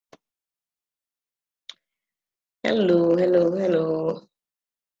Hello, hello, hello.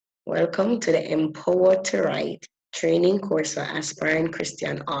 Welcome to the Empower to Write training course for aspiring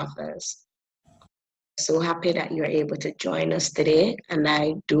Christian authors. So happy that you're able to join us today, and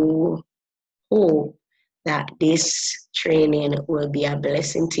I do hope that this training will be a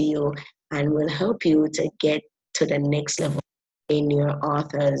blessing to you and will help you to get to the next level in your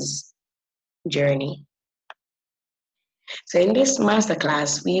author's journey. So in this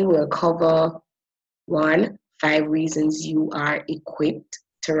masterclass, we will cover 1, 5 reasons you are equipped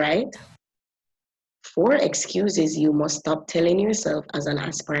to write. 4 excuses you must stop telling yourself as an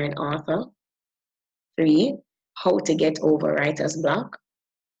aspiring author. 3, how to get over writer's block.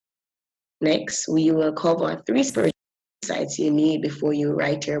 Next, we will cover 3 spiritual insights you need before you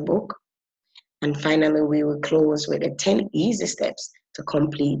write your book. And finally, we will close with the 10 easy steps to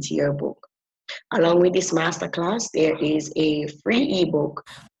complete your book. Along with this masterclass, there is a free ebook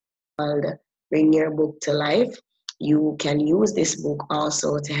called Bring Your Book to Life. You can use this book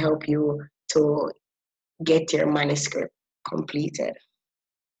also to help you to get your manuscript completed.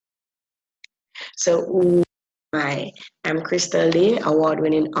 So, who am I? I'm Crystal Day,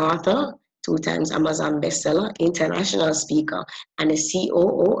 award-winning author, 2 times Amazon bestseller, international speaker, and the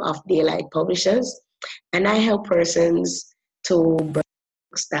COO of Daylight Publishers. And I help persons to bring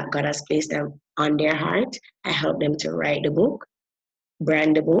books that God has placed them on their heart. I help them to write the book,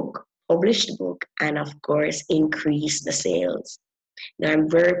 brand the book, publish the book, and of course, increase the sales. Now, I'm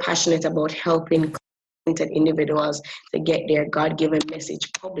very passionate about helping individuals to get their God-given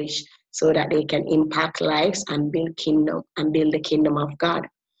message published so that they can impact lives and build the kingdom of God.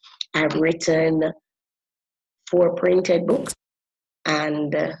 I've written 4 printed books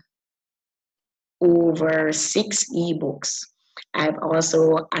and over 6 ebooks. I've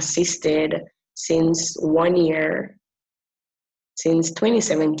also assisted since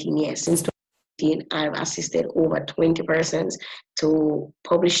 2017, yes, since 2017, I've assisted over 20 persons to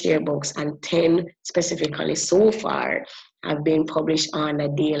publish their books, and 10 specifically so far have been published on the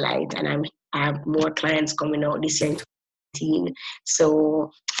Daylight, and I have more clients coming out this year in 2018. So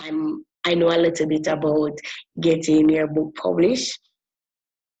I know a little bit about getting your book published,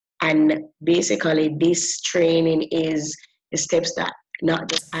 and basically this training is the steps that not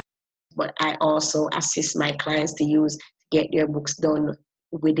just I, but I also assist my clients to use to get their books done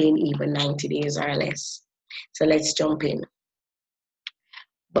within even 90 days or less. So let's jump in.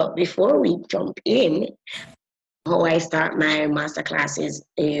 But before we jump in, how I start my masterclasses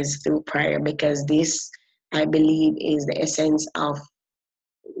is through prayer, because this, I believe, is the essence of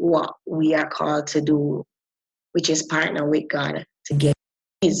what we are called to do, which is partner with God to get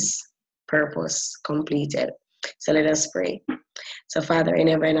His purpose completed. So let us pray. So Father in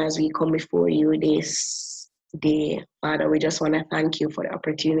heaven, as we come before you this day, Father, we just want to thank you for the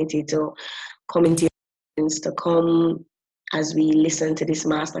opportunity to come into your presence, to come as we listen to this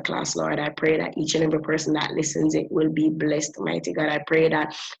masterclass, Lord. I pray that each and every person that listens, it will be blessed, mighty God. I pray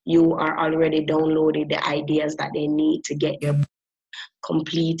that you are already downloaded the ideas that they need to get your book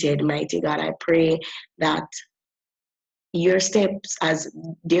completed, mighty God. I pray that your steps, as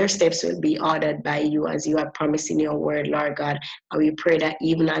their steps, will be ordered by you as you are promising your word, Lord God. And we pray that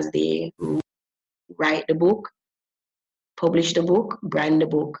even as they write the book, publish the book, brand the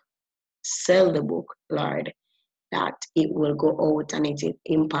book, sell the book, Lord, that it will go out and it will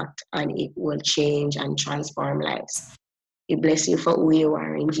impact and it will change and transform lives. We bless you for who you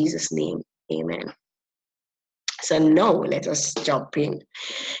are, in Jesus' name. Amen. So now let us jump in.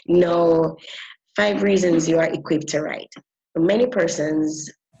 Now, 5 reasons you are equipped to write. Many persons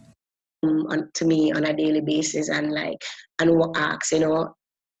to me on a daily basis and will ask,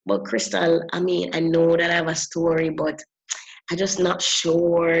 but Crystal, I know that I have a story, but I'm just not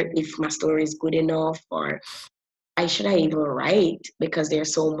sure if my story is good enough, or why should I even write? Because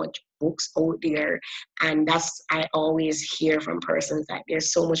there's so much books out there, and I always hear from persons that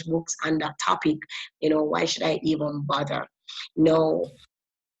there's so much books on that topic. Why should I even bother? No,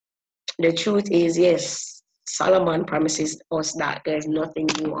 the truth is, yes, Solomon promises us that there's nothing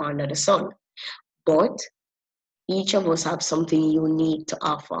new under the sun, but each of us have something unique to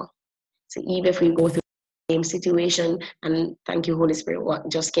offer. So even if we go through the same situation, and thank you, Holy Spirit, what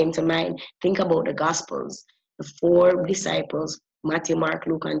just came to mind, think about the Gospels. The 4 disciples, Matthew, Mark,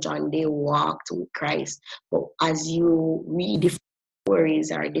 Luke, and John, they walked with Christ. But as you read different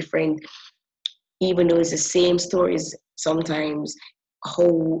stories are different, even though it's the same stories, sometimes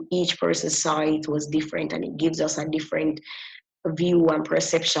how each person saw it was different, and it gives us a different view and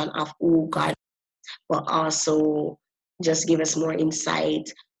perception of who God is, but also just give us more insight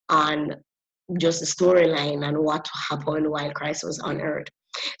on just the storyline and what happened while Christ was on earth.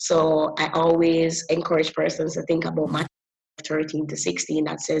 So I always encourage persons to think about Matthew 13-16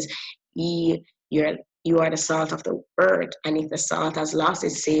 that says, you're, you are the salt of the earth, and if the salt has lost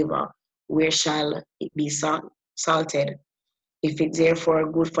its savor, where shall it be salted? If it's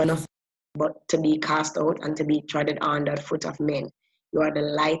therefore good for nothing but to be cast out and to be trodden under the foot of men. You are the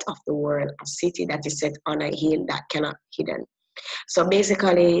light of the world, a city that is set on a hill that cannot be hidden. So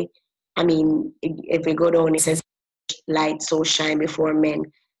basically, I mean, if we go down, it says, light so shine before men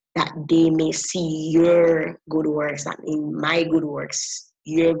that they may see your good works, that in my good works,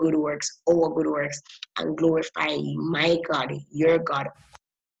 your good works, our good works, and glorify my God, your God,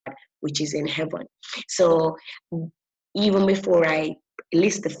 which is in heaven. So even before I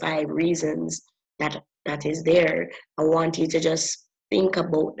list the 5 reasons that is there, I want you to just think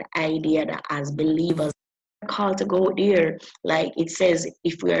about the idea that as believers, we're called to go there. Like it says,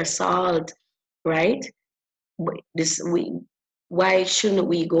 if we are salt, right? Why shouldn't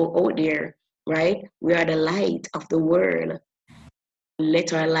we go out there, right? We are the light of the world.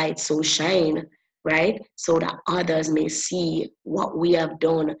 Let our light so shine, right? So that others may see what we have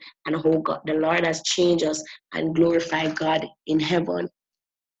done and how God, the Lord has changed us, and glorify God in heaven.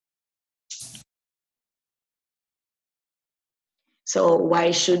 So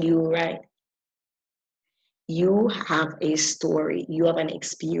why should you, right? You have a story, you have an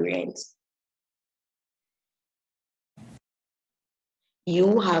experience.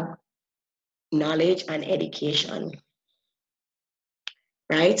 You have knowledge and education,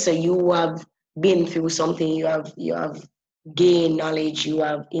 right? So you have been through something, you have gained knowledge, you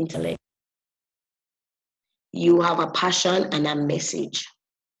have intellect. You have a passion and a message.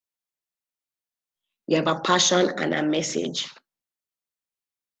 You have a passion and a message.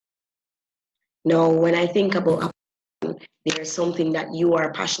 Now, when I think about there's something that you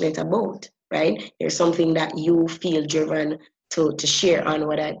are passionate about, right? There's something that you feel driven to share on,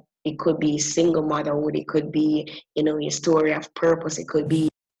 whether it could be single motherhood, it could be, your story of purpose, it could be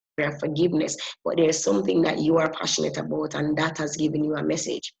your forgiveness, but there's something that you are passionate about, and that has given you a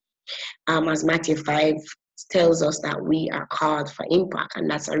message. As Matthew 5 tells us that we are called for impact,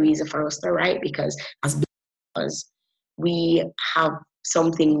 and that's a reason for us to write, because as believers, we have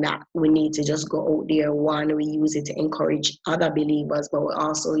something that we need to just go out there. One, we use it to encourage other believers, but we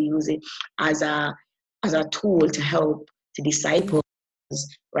also use it as a tool to help to disciple,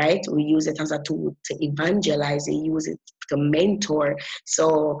 right? We use it as a tool to evangelize, we use it to mentor.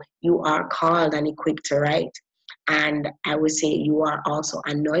 So you are called and equipped to write. And I would say you are also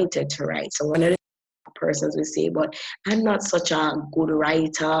anointed to write. So one of the persons will say, but I'm not such a good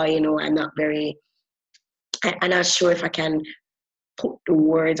writer, I'm not I'm not sure if I can put the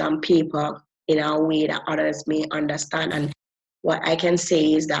words on paper in a way that others may understand. And what I can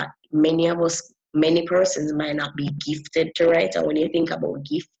say is that many persons might not be gifted to write. And when you think about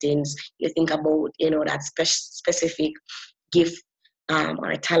giftings, you think about, that specific gift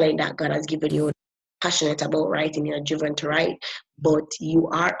or talent that God has given you, passionate about writing, you're driven to write, but you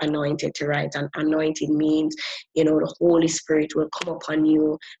are anointed to write. And anointed means, the Holy Spirit will come upon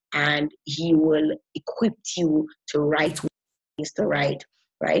you and He will equip you to write what needs to write,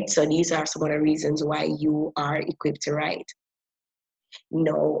 right? So these are some of the reasons why you are equipped to write.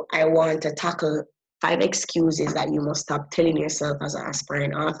 I want to tackle 5 excuses that you must stop telling yourself as an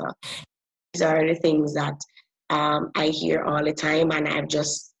aspiring author. These are the things that I hear all the time, and I'm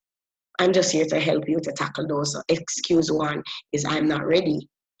just here to help you to tackle those. So excuse 1 is I'm not ready.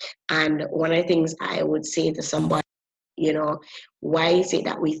 And one of the things I would say to somebody, why is it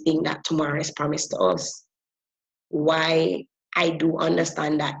that we think that tomorrow is promised to us? Why I do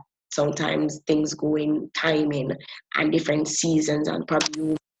understand that sometimes things go in timing and different seasons, and probably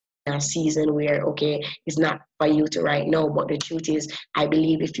you in a season where, okay, it's not for you to write now, but the truth is, I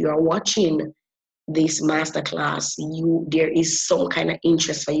believe if you are watching this masterclass, there is some kind of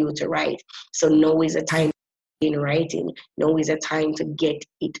interest for you to write. So now is a time in writing. Now is a time to get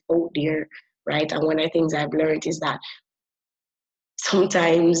it out there, right? And one of the things I've learned is that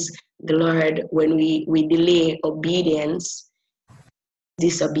sometimes the Lord, when we delay obedience,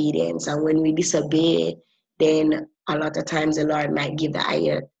 disobedience, and when we disobey, then a lot of times the Lord might give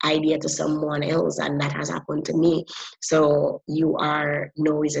the idea to someone else, and that has happened to me. So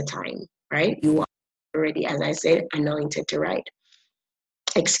now is a time, right? You are already, as I said, anointed to write.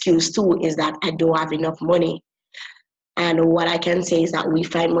 Excuse 2 is that I don't have enough money. And what I can say is that we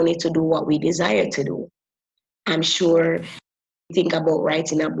find money to do what we desire to do. I'm sure think about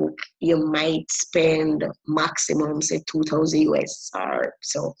writing a book, you might spend maximum, say, 2,000 US or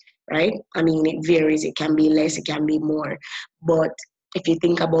so, right? I mean, it varies. It can be less, it can be more. But if you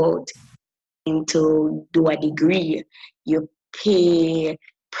think about to do a degree, you pay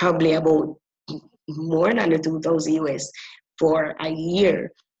probably about more than the 2,000 US for a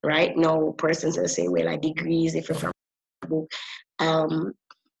year, right? Now, persons will say, well, a degree is different from a book.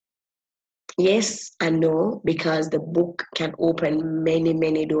 Yes and no, because the book can open many,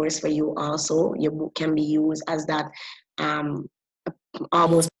 many doors for you also. Your book can be used as that um,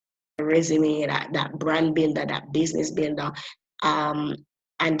 almost resume, that brand builder, that business builder, um,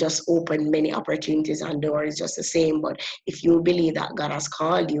 and just open many opportunities and doors just the same. But if you believe that God has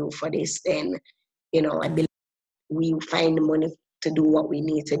called you for this, then, I believe we find the money to do what we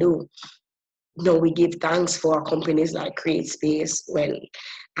need to do. We give thanks for companies like CreateSpace,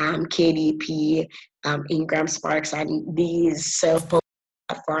 KDP, Ingram Sparks, and these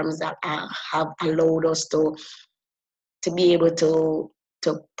self-platforms that have allowed us to be able to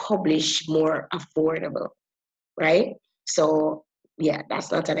publish more affordable, right? So yeah,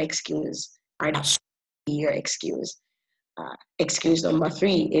 that's not an excuse, or that should be your excuse. Excuse number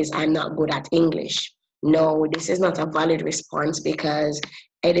 3 is I'm not good at English. No, this is not a valid response, because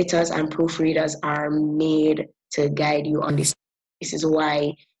editors and proofreaders are made to guide you on this. This is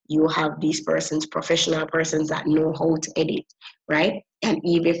why you have these persons, professional persons that know how to edit, right? And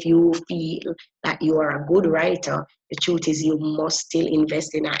even if you feel that you are a good writer, the truth is you must still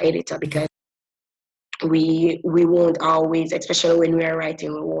invest in an editor, because we won't always, especially when we are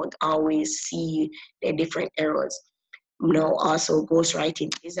writing, we won't always see the different errors. Also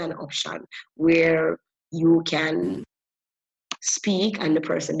ghostwriting is an option where you can speak and the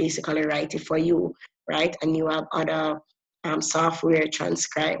person basically write it for you, right? And you have other software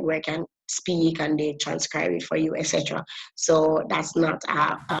transcribe where you can speak and they transcribe it for you, etc. So that's not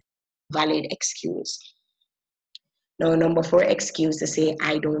a valid excuse. Now, number 4 excuse to say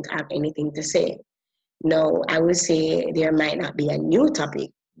I don't have anything to say. No, I would say there might not be a new topic,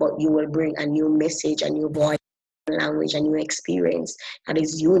 but you will bring a new message, a new voice, language, a new experience that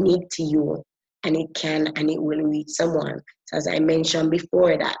is unique to you, and it will reach someone. So as I mentioned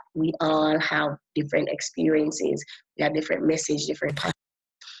before, that we all have different experiences, we have different message, different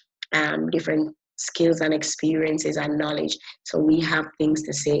skills and experiences and knowledge. So we have things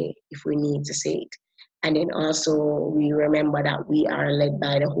to say if we need to say it. And then also we remember that we are led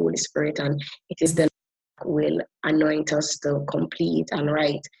by the Holy Spirit, and it is the will anoint us to complete and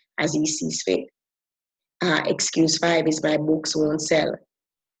write as he sees fit. Excuse 5 is my books won't sell.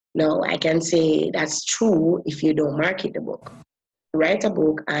 No, I can say that's true if you don't market the book. Write a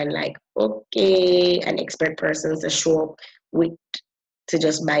book and and expect persons to show up with to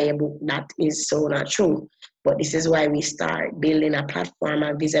just buy a book. That is so not true. But this is why we start building a platform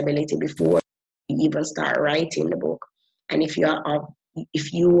and visibility before we even start writing the book. And if you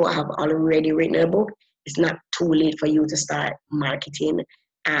have already written a book, it's not too late for you to start marketing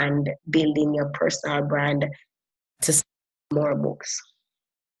and building your personal brand to sell more books.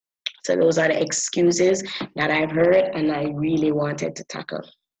 So those are the excuses that I've heard and I really wanted to tackle.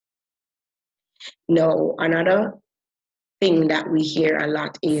 Now, another thing that we hear a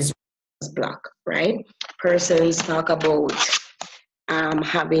lot is block, right? Persons talk about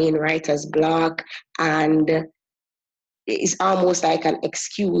having writer's block, and it's almost like an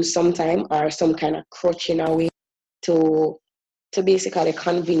excuse sometimes, or some kind of crutch in a way to basically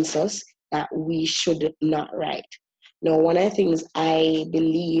convince us that we should not write. Now, one of the things I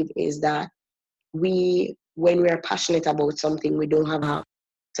believe is that when we are passionate about something, we don't have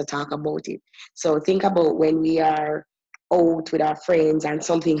to talk about it. So think about when we are out with our friends and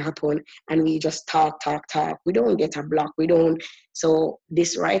something happened and we just talk. We don't get a block. We don't. So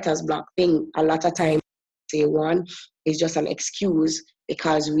this writer's block thing, a lot of times, say one, is just an excuse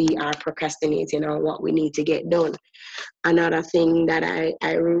because we are procrastinating on what we need to get done. Another thing that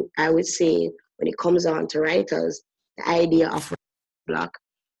I would say when it comes on to writers, the idea of block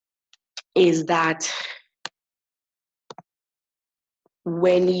is that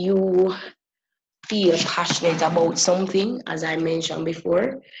when you feel passionate about something, as I mentioned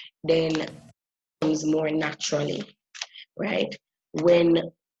before, then it comes more naturally, right? When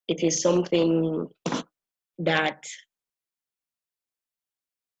it is something that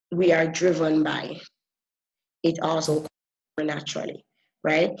we are driven by, it also comes more naturally,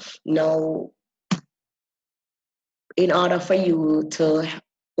 right? Now, in order for you to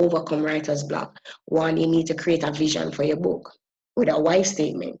overcome writer's block, one, you need to create a vision for your book with a why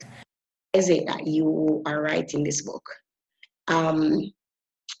statement. Is it that you are writing this book? A lot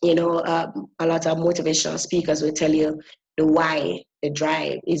of motivational speakers will tell you the why, the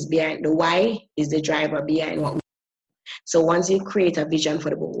drive is behind. The why is the driver behind what we do. So once you create a vision for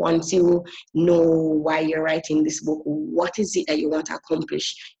the book, once you know why you're writing this book, what is it that you want to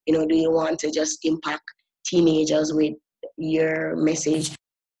accomplish? Do you want to just impact teenagers with, your message? Do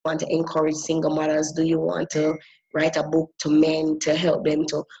you want to encourage single mothers? Do you want to write a book to men to help them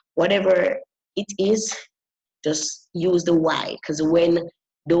to whatever it is? Just use the why, because when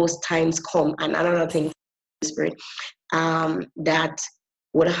those times come, and another thing, Spirit, that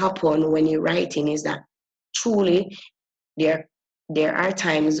would happen when you're writing is that truly there there are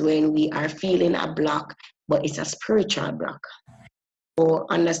times when we are feeling a block, but it's a spiritual block. So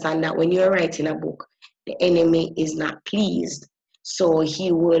understand that when you're writing a book, the enemy is not pleased. So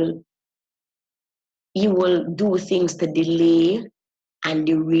he will do things to delay and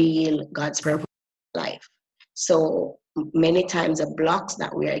derail God's purpose in life. So many times the blocks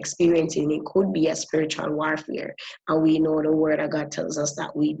that we are experiencing, it could be a spiritual warfare. And we know the word of God tells us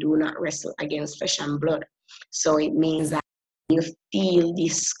that we do not wrestle against flesh and blood. So it means that you feel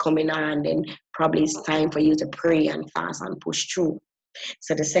this coming on, then probably it's time for you to pray and fast and push through.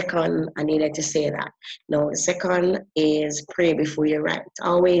 So the second, I needed to say that. No, the second is pray before you write.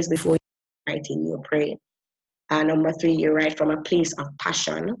 Always before you're writing, you pray. Number three, you write from a place of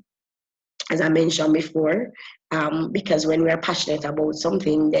passion, as I mentioned before, because when we're passionate about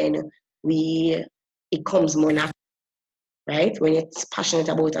something, then it comes more natural, right? When it's passionate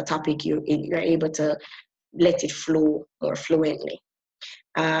about a topic, you're able to let it flow more fluently.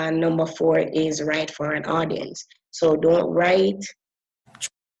 Number four is write for an audience. So don't write,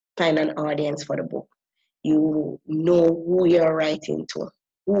 find an audience for the book. You know who you're writing to,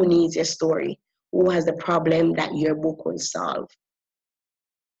 who needs your story, who has the problem that your book will solve.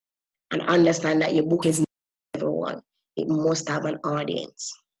 And understand that your book is not for everyone. It must have an audience.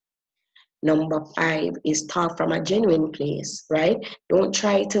 Number five is talk from a genuine place, right? Don't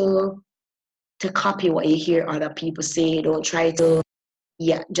try to copy what you hear other people say. Don't try to,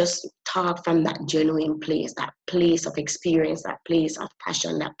 just talk from that genuine place, that place of experience, that place of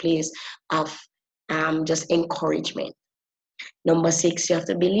passion, that place of just encouragement. Number six, you have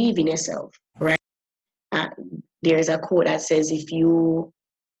to believe in yourself, right? There's a quote that says, if no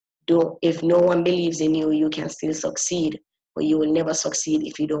one believes in you, you can still succeed, but you will never succeed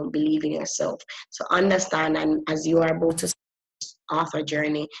if you don't believe in yourself. So understand, and as you are about to author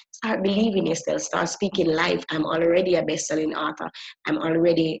journey, start believing yourself, start speaking life. I'm already a best-selling author. I'm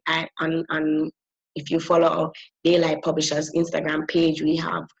already on if you follow Daylight Publishers Instagram page, we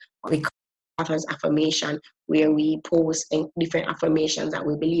have what we call authors affirmation, where we post different affirmations that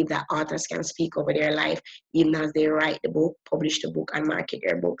we believe that authors can speak over their life even as they write the book, publish the book, and market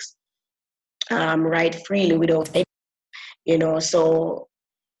their books. Write freely without, so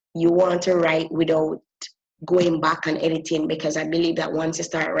you want to write without going back and editing, because I believe that once you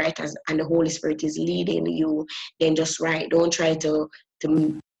start writing and the Holy Spirit is leading you, then just write. Don't try to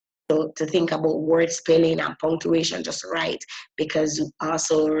think about word spelling and punctuation. Just write, because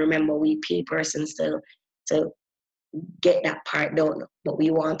also remember, we pay persons to get that part done, but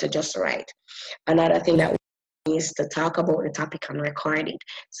we want to just write. Another thing that is to talk about the topic and record it.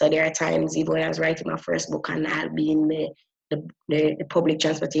 So there are times, even when I was writing my first book, and I'll be in the public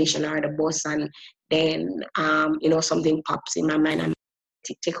transportation or the bus, and then something pops in my mind, and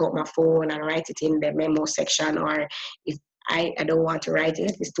take out my phone and write it in the memo section. Or if I don't want to write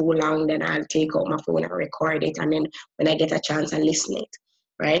it, if it's too long, then I'll take out my phone and record it, and then when I get a chance, I listen it,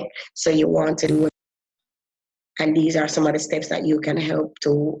 right? So you want to do it. And these are some of the steps that you can help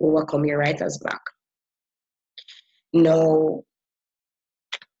to overcome your writer's block. Now,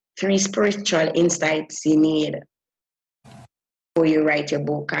 3 spiritual insights you need before you write your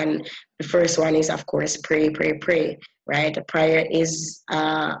book. And the first one is, of course, pray, right? A prayer is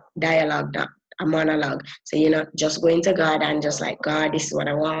a dialogue, not a monologue. So you're not just going to God and just like, God, this is what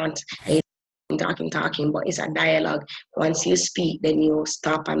I want. And talking, but it's a dialogue. Once you speak, then you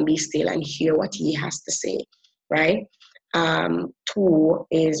stop and be still and hear what he has to say, right? 2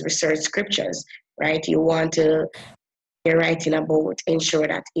 is research scriptures, right? You want to, you're writing about, ensure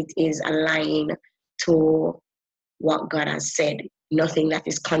that it is aligned to what God has said, nothing that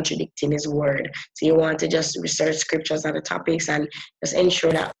is contradicting his word. So you want to just research scriptures on the topics and just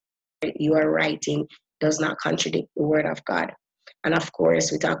ensure that you are writing does not contradict the word of God. And of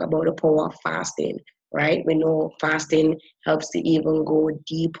course, we talk about the power of fasting, right? We know fasting helps to even go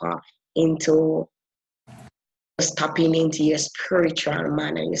deeper into just tapping into your spiritual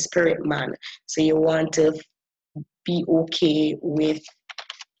man and your spirit man. So you want to be okay with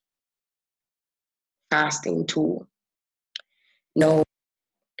fasting too. Now,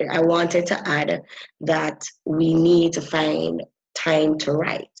 I wanted to add that we need to find time to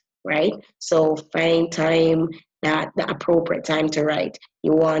write, right? So find time, that the appropriate time to write.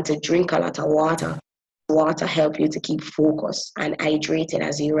 You want to drink a lot of water. Water help you to keep focused and hydrated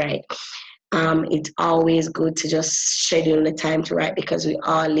as you write. It's always good to just schedule the time to write because we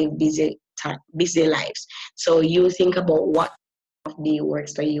all live busy lives. So you think about what day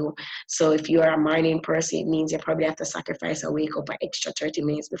works for you. So if you're a morning person, it means you probably have to sacrifice or wake up an extra 30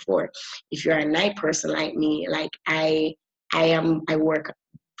 minutes before. If you're a night person like me, like I work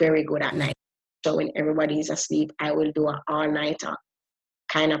very good at night. So when everybody's asleep, I will do an all-nighter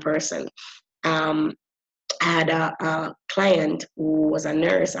kind of person. Um, I had a client who was a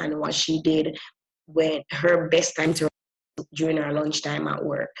nurse, and what she did when her best time to write during her lunchtime at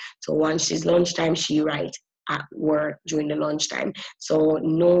work. So once she's lunchtime, she writes at work during the lunchtime. So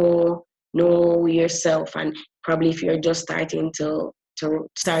know yourself, and probably if you're just starting to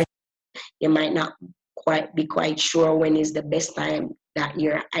start, you might not quite sure when is the best time that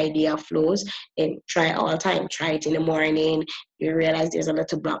your idea flows. And try it all the time. Try it in the morning. You realize there's a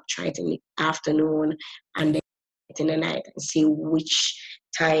little block. Try it in the afternoon, and then in the night, and see which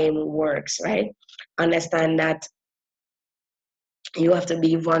time works. Right? Understand that you have to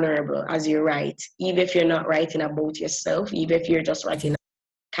be vulnerable as you write, even if you're not writing about yourself, even if you're just writing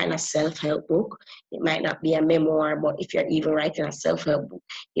kind of self-help book. It might not be a memoir, but if you're even writing a self-help book,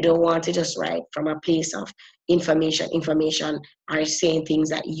 you don't want to just write from a place of information are saying things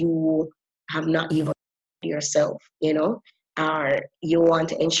that you have not even yourself, or you want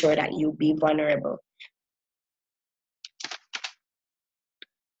to ensure that you be vulnerable.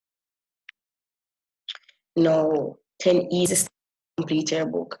 No, 10 easy steps to complete your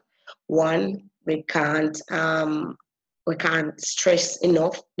book. One, we can't stress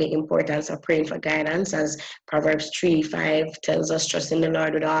enough the importance of praying for guidance, as Proverbs 3:5 tells us, trust in the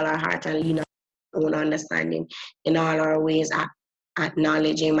Lord with all our heart and lean on our own understanding. In all our ways,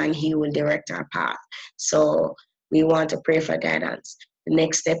 acknowledge Him and He will direct our path. So we want to pray for guidance. The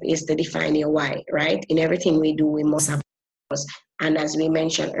next step is to define your why, right? In everything we do, we must have purpose. And as we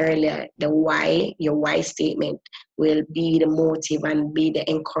mentioned earlier, your why statement will be the motive and be the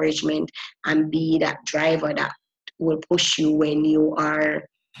encouragement and be that driver that will push you when you are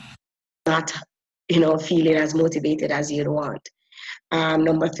not, feeling as motivated as you'd want.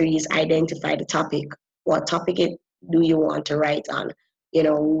 Number 3 is identify the topic. What topic do you want to write on?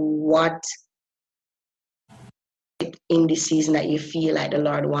 What in this season that you feel like the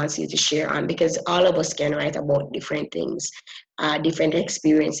Lord wants you to share on, because all of us can write about different things, different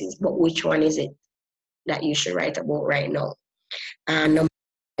experiences, but which one is it that you should write about right now? Number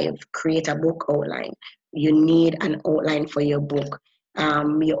 5, create a book outline. You need an outline for your book.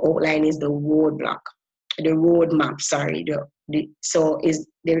 Your outline is the roadmap, sorry.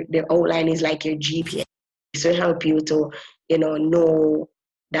 The outline is like your GPS. This will help you to, know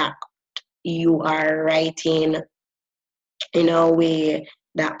that you are writing in a way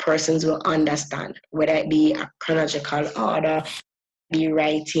that persons will understand, whether it be a chronological order, be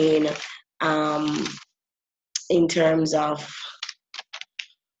writing in terms of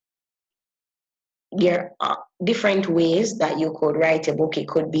there are different ways that you could write a book. It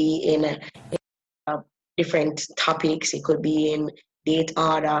could be in different topics. It could be in date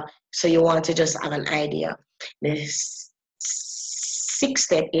order. So you want to just have an idea. The 6th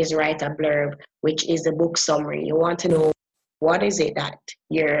step is write a blurb, which is the book summary. You want to know what is it that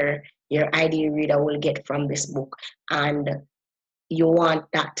your ideal reader will get from this book, and you want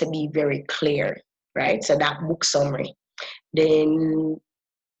that to be very clear, right? So that book summary. Then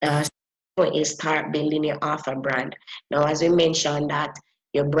is start building your author brand. Now, as we mentioned, that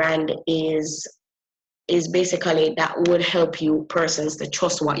your brand is basically that would help you persons to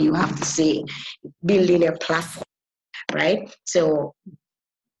trust what you have to say, building a platform, right? So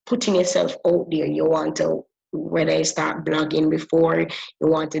putting yourself out there, you want to, whether you start blogging before, you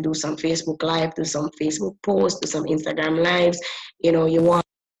want to do some Facebook Live, do some Facebook posts, do some Instagram Lives, you want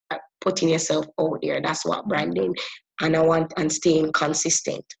putting yourself out there. That's what branding, and staying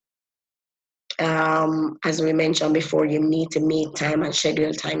consistent. As we mentioned before, you need to make time and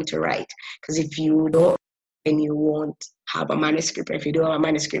schedule time to write. Because if you don't, then you won't have a manuscript. If you don't have a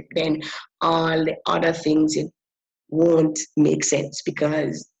manuscript, then all the other things, it won't make sense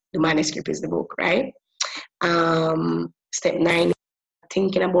because the manuscript is the book, right? Step 9,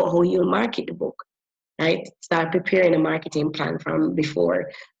 thinking about how you'll market the book, right? Start preparing a marketing plan from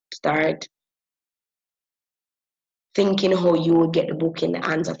before. Start thinking how you will get the book in the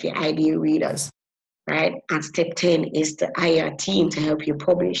hands of your ideal readers, right? And step 10 is to hire a team to help you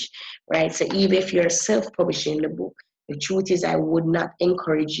publish, right? So even if you're self-publishing the book, the truth is I would not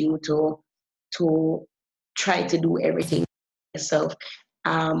encourage you to try to do everything yourself.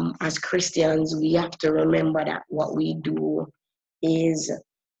 As Christians, we have to remember that what we do is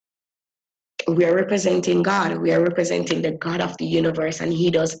we are representing God. We are representing the God of the universe, and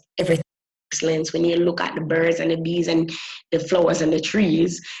He does everything excellence. When you look at the birds and the bees and the flowers and the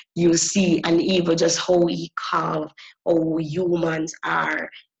trees, you see, and even just how we carve, how humans are.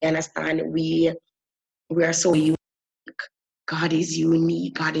 You understand? We are so unique. God is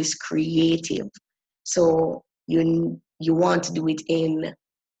unique. God is creative. So you want to do it in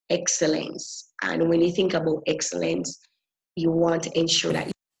excellence. And when you think about excellence, you want to ensure that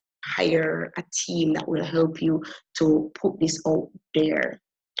you hire a team that will help you to put this out there,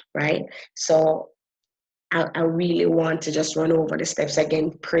 right? So I really want to just run over the steps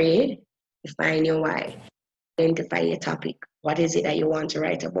again. Pray, define your why, identify your topic. What is it that you want to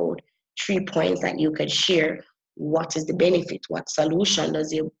write about? 3 points that you could share. What is the benefit? What solution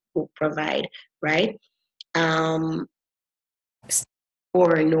does your book provide, right?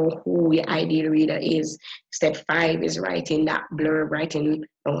 Or know who your ideal reader is. Step 5 is writing that blurb,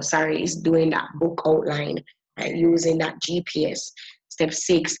 is doing that book outline, right, using that GPS. Step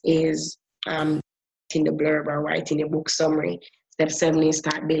 6 is writing the blurb or writing the book summary. Step 7 is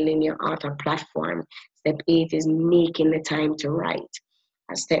start building your author platform. Step 8 is making the time to write.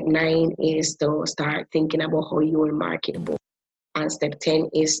 And step 9 is to start thinking about how you will market the book. And step 10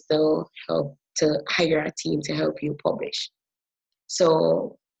 is to help to hire a team to help you publish.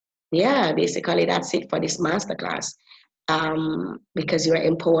 So yeah, basically that's it for this masterclass. Because you are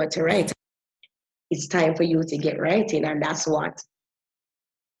empowered to write, it's time for you to get writing, and that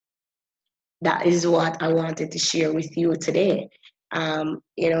is what I wanted to share with you today.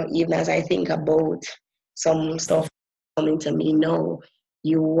 Even as I think about some stuff coming to me now,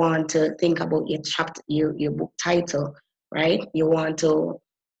 you want to think about your chapter, your book title, right? You want to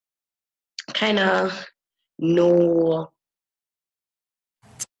kind of know,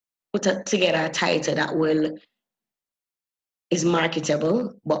 put together a title that is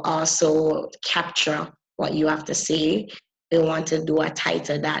marketable, but also capture what you have to say. They want to do a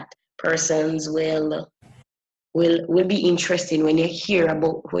title that persons will be interested when you hear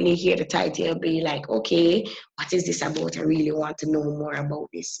the title. You'll be like, okay, what is this about? I really want to know more about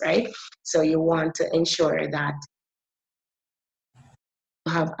this, right? So you want to ensure that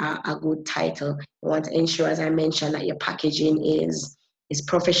you have a good title. You want to ensure, as I mentioned, that your packaging is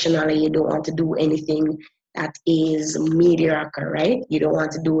professional. You don't want to do anything that is mediocre, right? You don't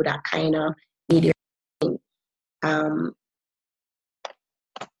want to do that kind of mediocre thing.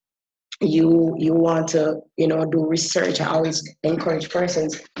 You want to do research. I always encourage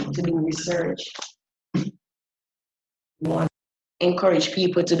persons to do research. You want to encourage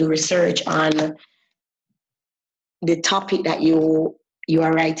people to do research on the topic that you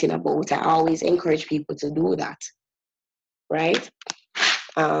are writing about. I always encourage people to do that, right?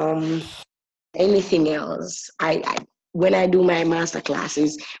 Anything else, I when I do my master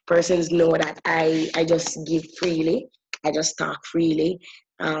classes, persons know that I just give freely. I just talk freely,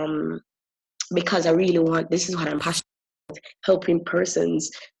 because I really want, this is what I'm passionate about, helping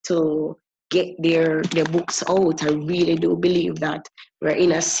persons to get their books out. I really do believe that we're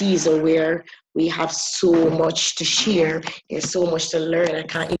in a season where we have so much to share. There's so much to learn. I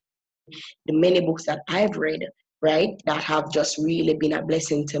can't, the many books that I've read, right, that have just really been a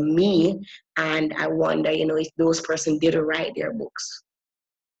blessing to me. And I wonder, if those persons didn't write their books.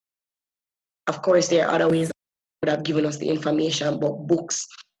 Of course, there are other ways that would have given us the information, but books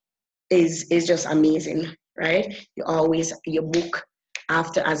is just amazing, right? Your book,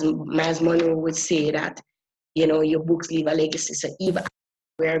 after, as Miles Monroe would say, that, your books leave a legacy. So even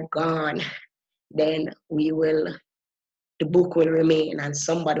we're gone, then the book will remain, and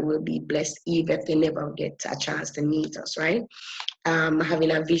somebody will be blessed even if they never get a chance to meet us, right?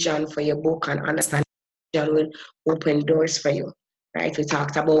 Having a vision for your book and understanding vision will open doors for you, right? We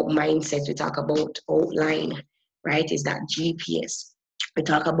talked about mindset, we talk about outline, right? Is that GPS. We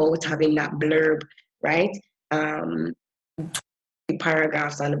talk about having that blurb, right?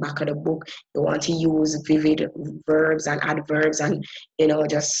 Paragraphs on the back of the book. You want to use vivid verbs and adverbs, and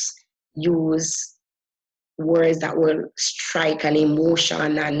just use words that will strike an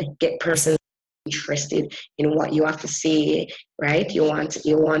emotion and get persons interested in what you have to say, right? You want to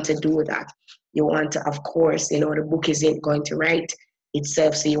do that. You want to, of course, the book isn't going to write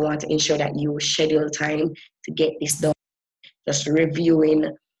itself, so you want to ensure that you schedule time to get this done. Just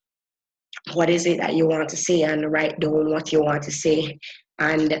reviewing what is it that you want to say and write down what you want to say.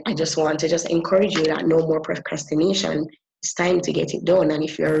 And I just want to just encourage you that no more procrastination. It's time to get it done. And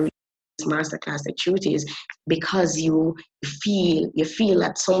if you're masterclass, the truth is, because you feel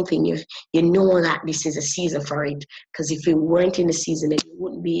that something, you know that this is a season for it. Because if you weren't in the season, then you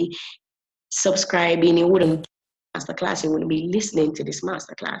wouldn't be subscribing, you wouldn't masterclass, you wouldn't be listening to this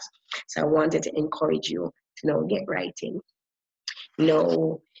masterclass. So I wanted to encourage you to get writing.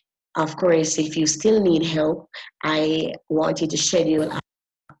 Of course, if you still need help, I want you to schedule a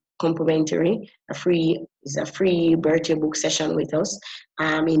complimentary, a free birthday book session with us.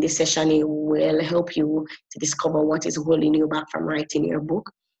 In this session, it will help you to discover what is holding you back from writing your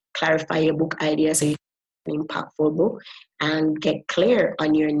book, clarify your book ideas so you can an impactful book, and get clear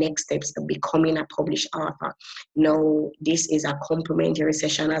on your next steps of becoming a published author. Now, this is a complimentary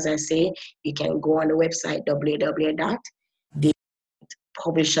session, as I say. You can go on the website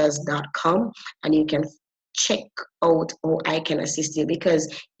www.publishers.com and you can check out how I can assist you, because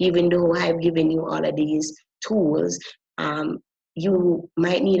even though I've given you all of these tools, you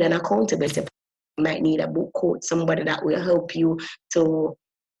might need an accountability, you might need a book coach, somebody that will help you to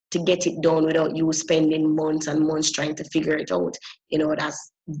get it done without you spending months and months trying to figure it out.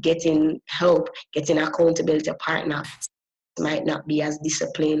 That's getting help, getting accountability partner might not be as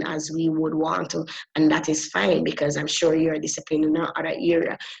disciplined as we would want to, and that is fine, because I'm sure you're disciplined in another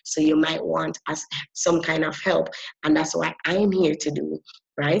area, so you might want some kind of help, and that's what I'm here to do,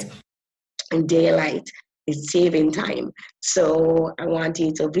 right? And daylight is saving time. So I want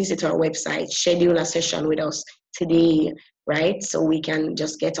you to visit our website, schedule a session with us today, right? So we can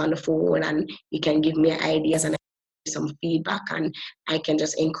just get on the phone and you can give me ideas and some feedback, and I can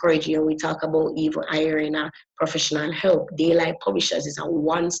just encourage you. We talk about even hiring a professional help. Daylight Publishers is a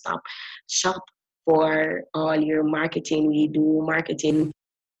one-stop shop for all your marketing. We do marketing,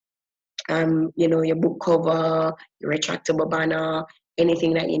 your book cover, your retractable banner,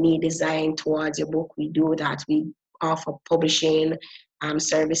 anything that you need designed towards your book, we do that. We offer publishing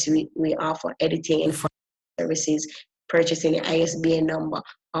service. We offer editing services, purchasing the ISBN number,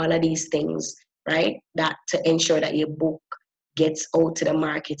 all of these things, right? That to ensure that your book gets out to the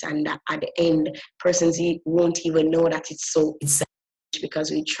market, and that at the end, persons won't even know that it's because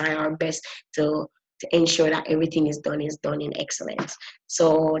we try our best to ensure that everything is done in excellence.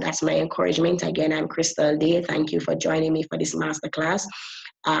 So that's my encouragement. Again, I'm Crystal Day. Thank you for joining me for this masterclass.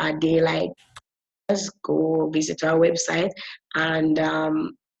 Daylight, go visit our website, and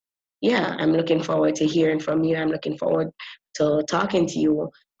yeah, I'm looking forward to hearing from you. I'm looking forward to talking to you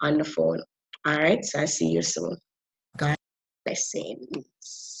on the phone. All right, so I'll see you soon. God bless you.